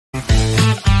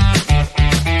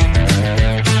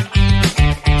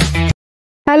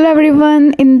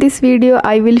everyone, in this video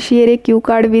I will share a cue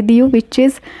card with you, which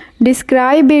is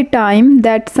describe a time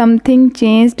that something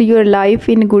changed your life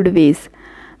in good ways.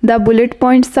 The bullet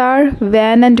points are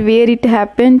when and where it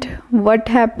happened, what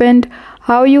happened,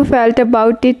 how you felt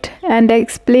about it, and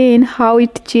explain how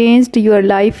it changed your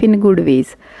life in good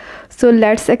ways. So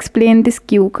let's explain this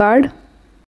cue card.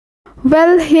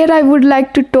 Well, here I would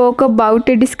like to talk about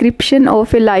a description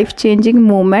of a life-changing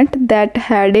moment that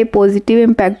had a positive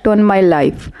impact on my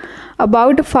life.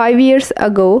 About 5 years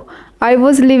ago, I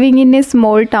was living in a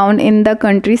small town in the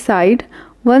countryside.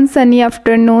 One sunny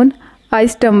afternoon, I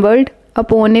stumbled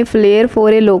upon a flyer for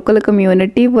a local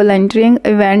community volunteering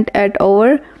event at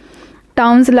our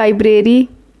town's library.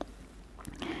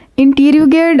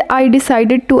 Intrigued, I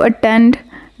decided to attend.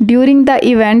 During the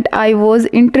event, I was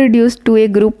introduced to a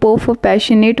group of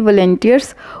passionate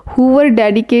volunteers who were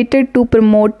dedicated to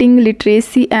promoting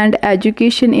literacy and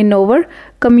education in our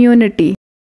community.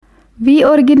 We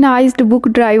organized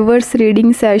book drives,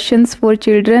 reading sessions for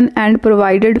children, and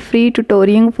provided free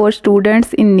tutoring for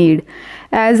students in need.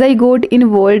 As I got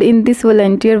involved in this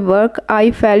volunteer work, I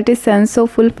felt a sense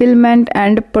of fulfillment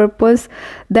and purpose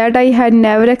that I had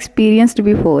never experienced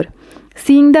before.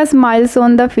 Seeing the smiles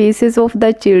on the faces of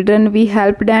the children we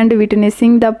helped and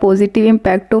witnessing the positive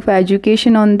impact of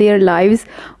education on their lives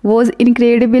was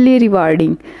incredibly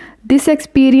rewarding. This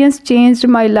experience changed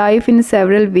my life in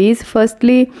several ways.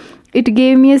 Firstly, it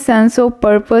gave me a sense of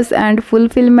purpose and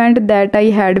fulfillment that I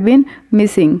had been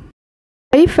missing.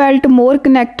 I felt more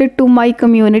connected to my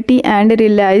community and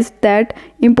realized the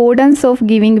importance of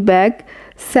giving back.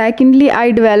 Secondly,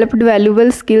 I developed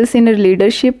valuable skills in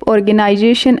leadership,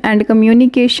 organization, and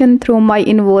communication through my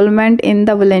involvement in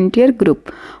the volunteer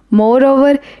group.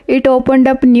 Moreover, it opened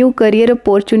up new career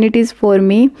opportunities for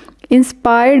me.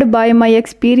 Inspired by my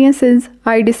experiences,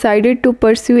 I decided to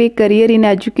pursue a career in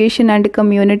education and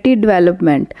community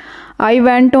development. I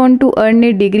went on to earn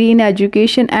a degree in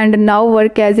education and now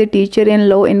work as a teacher in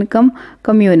low-income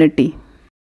community.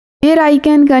 Here I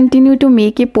can continue to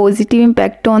make a positive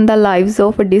impact on the lives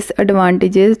of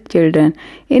disadvantaged children.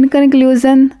 In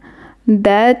conclusion,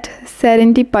 that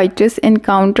serendipitous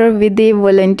encounter with a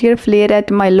volunteer flyer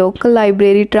at my local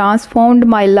library transformed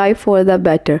my life for the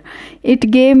better.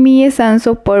 It gave me a sense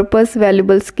of purpose,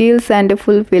 valuable skills, and a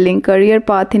fulfilling career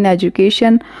path in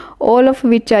education, all of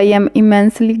which I am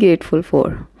immensely grateful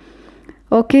for.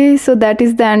 Okay, so that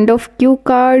is the end of cue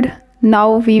card.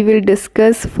 Now we will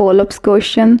discuss follow-up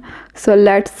question. So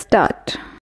let's start.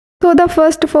 So the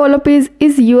first follow-up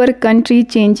is your country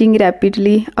changing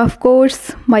rapidly? Of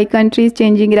course, my country is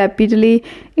changing rapidly.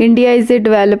 India is a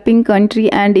developing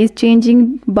country and is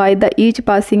changing by the each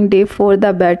passing day for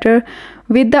the better.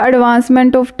 With the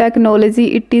advancement of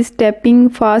technology, it is stepping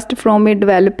fast from a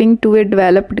developing to a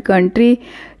developed country.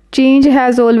 Change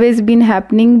has always been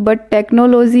happening, but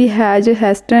technology has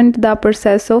hastened the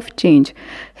process of change.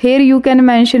 Here you can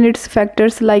mention its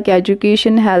factors like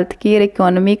education, healthcare,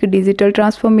 economic, digital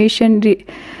transformation,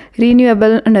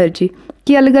 renewable energy.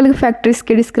 कि अलग अलग factors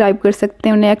के describe कर सकते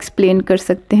हैं, उन्हें explain कर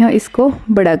सकते हैं इसको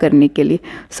बड़ा करने के लिए.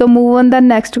 So move on the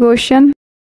next question.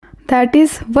 That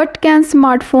is, what can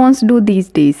smartphones do these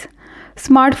days?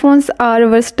 Smartphones are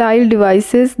versatile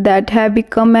devices that have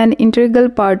become an integral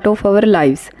part of our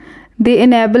lives. They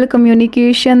enable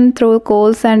communication through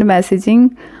calls and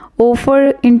messaging,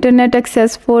 offer internet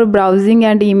access for browsing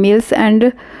and emails,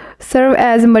 and serve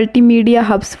as multimedia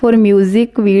hubs for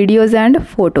music, videos, and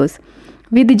photos.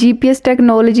 With GPS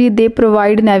technology, they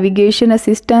provide navigation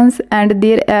assistance, and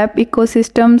their app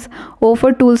ecosystems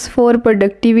offer tools for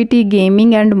productivity,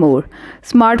 gaming, and more.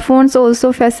 Smartphones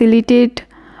also facilitate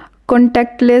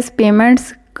contactless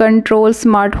payments, control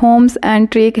smart homes,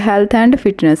 and track health and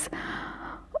fitness.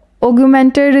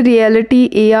 Augmented reality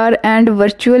 (AR) and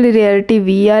virtual reality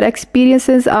 (VR)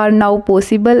 experiences are now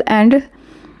possible, and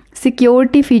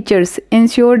security features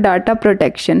ensure data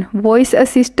protection. Voice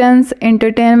assistants,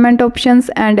 entertainment options,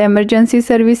 and emergency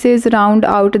services round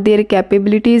out their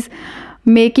capabilities,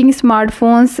 making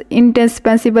smartphones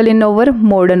indispensable in our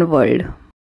modern world.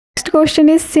 Next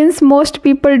question is, since most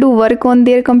people do work on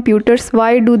their computers,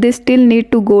 why do they still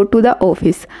need to go to the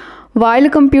office? While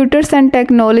computers and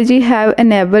technology have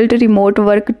enabled remote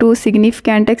work to a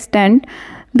significant extent,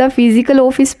 the physical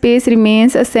office space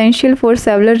remains essential for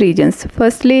several reasons.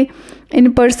 Firstly,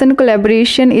 in-person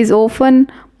collaboration is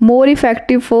often more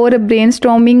effective for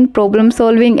brainstorming, problem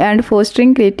solving, and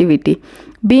fostering creativity.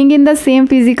 Being in the same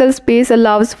physical space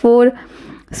allows for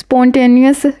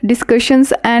spontaneous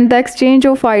discussions and the exchange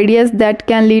of ideas that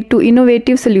can lead to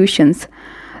innovative solutions.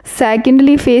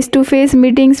 Secondly, face-to-face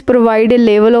meetings provide a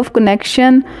level of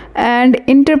connection and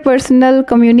interpersonal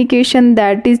communication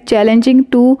that is challenging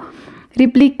to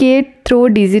replicate through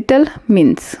digital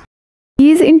means.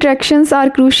 These interactions are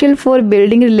crucial for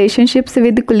building relationships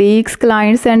with colleagues,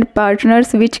 clients, and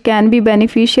partners, which can be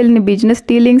beneficial in business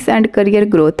dealings and career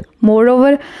growth.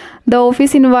 Moreover, the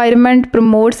office environment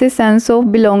promotes a sense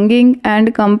of belonging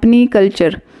and company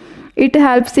culture. It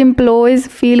helps employees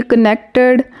feel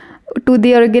connected to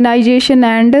the organization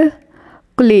and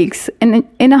colleagues,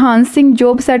 enhancing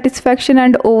job satisfaction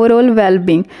and overall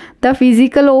well-being. The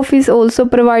physical office also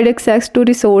provides access to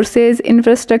resources,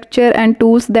 infrastructure, and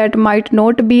tools that might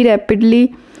not be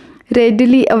readily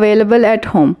available at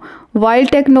home. While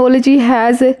technology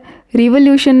has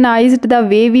revolutionized the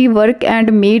way we work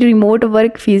and made remote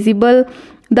work feasible,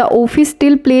 the office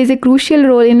still plays a crucial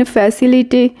role in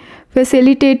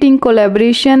facilitating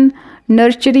collaboration,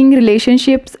 nurturing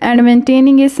relationships, and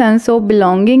maintaining a sense of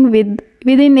belonging within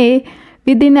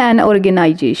an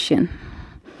organization.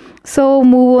 So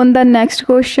move on the next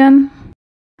question.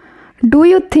 Do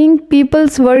you think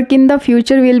people's work in the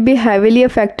future will be heavily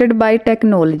affected by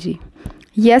technology?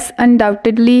 Yes,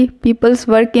 undoubtedly, people's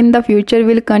work in the future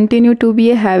will continue to be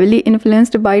heavily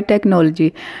influenced by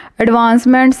technology.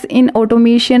 Advancements in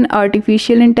automation,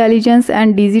 artificial intelligence,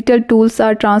 and digital tools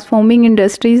are transforming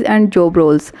industries and job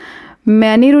roles.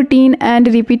 Many routine and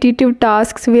repetitive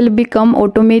tasks will become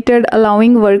automated,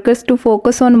 allowing workers to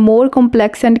focus on more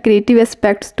complex and creative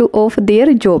aspects of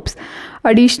their jobs.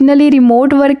 Additionally,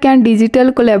 remote work and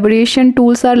digital collaboration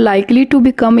tools are likely to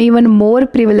become even more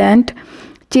prevalent,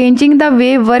 changing the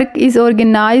way work is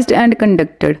organized and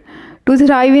conducted. To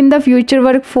thrive in the future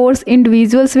workforce,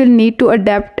 individuals will need to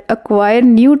adapt, acquire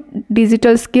new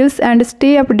digital skills, and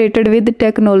stay updated with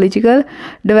technological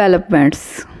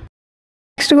developments.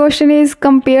 Next question is,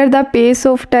 compare the pace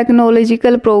of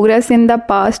technological progress in the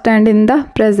past and in the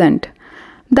present.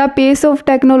 The pace of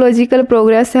technological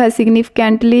progress has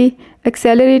significantly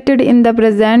accelerated in the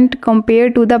present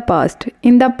compared to the past.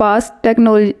 In the past,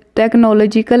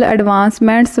 technological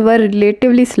advancements were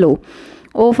relatively slow,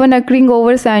 often occurring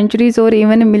over centuries or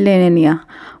even millennia.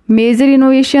 Major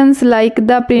innovations like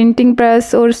the printing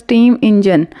press or steam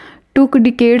engine took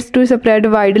decades to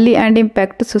spread widely and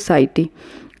impact society.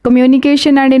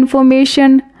 Communication and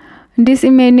information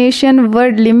dissemination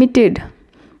were limited,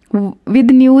 with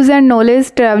news and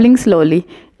knowledge traveling slowly.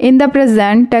 In the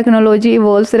present, technology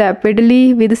evolves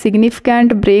rapidly, with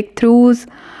significant breakthroughs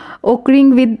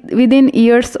occurring within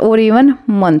years or even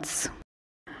months.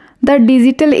 The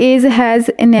digital age has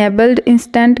enabled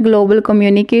instant global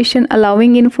communication,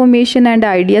 allowing information and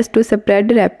ideas to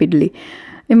spread rapidly.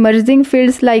 Emerging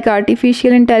fields like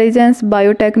artificial intelligence,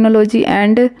 biotechnology,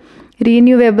 and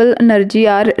renewable energy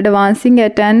are advancing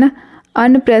at an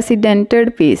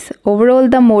unprecedented pace. Overall,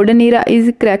 the modern era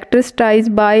is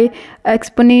characterized by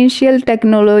exponential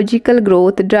technological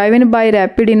growth driven by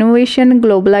rapid innovation,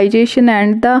 globalization,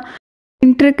 and the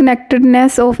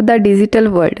interconnectedness of the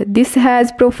digital world. This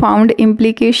has profound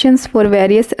implications for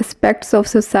various aspects of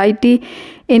society,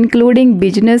 including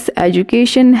business,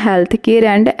 education, healthcare,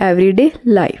 and everyday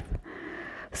life.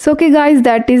 So okay guys,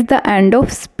 that is the end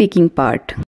of speaking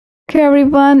part. Okay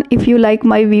everyone, if you like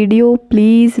my video,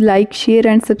 please like, share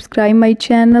and subscribe my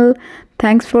channel.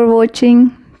 Thanks for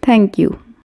watching. Thank you.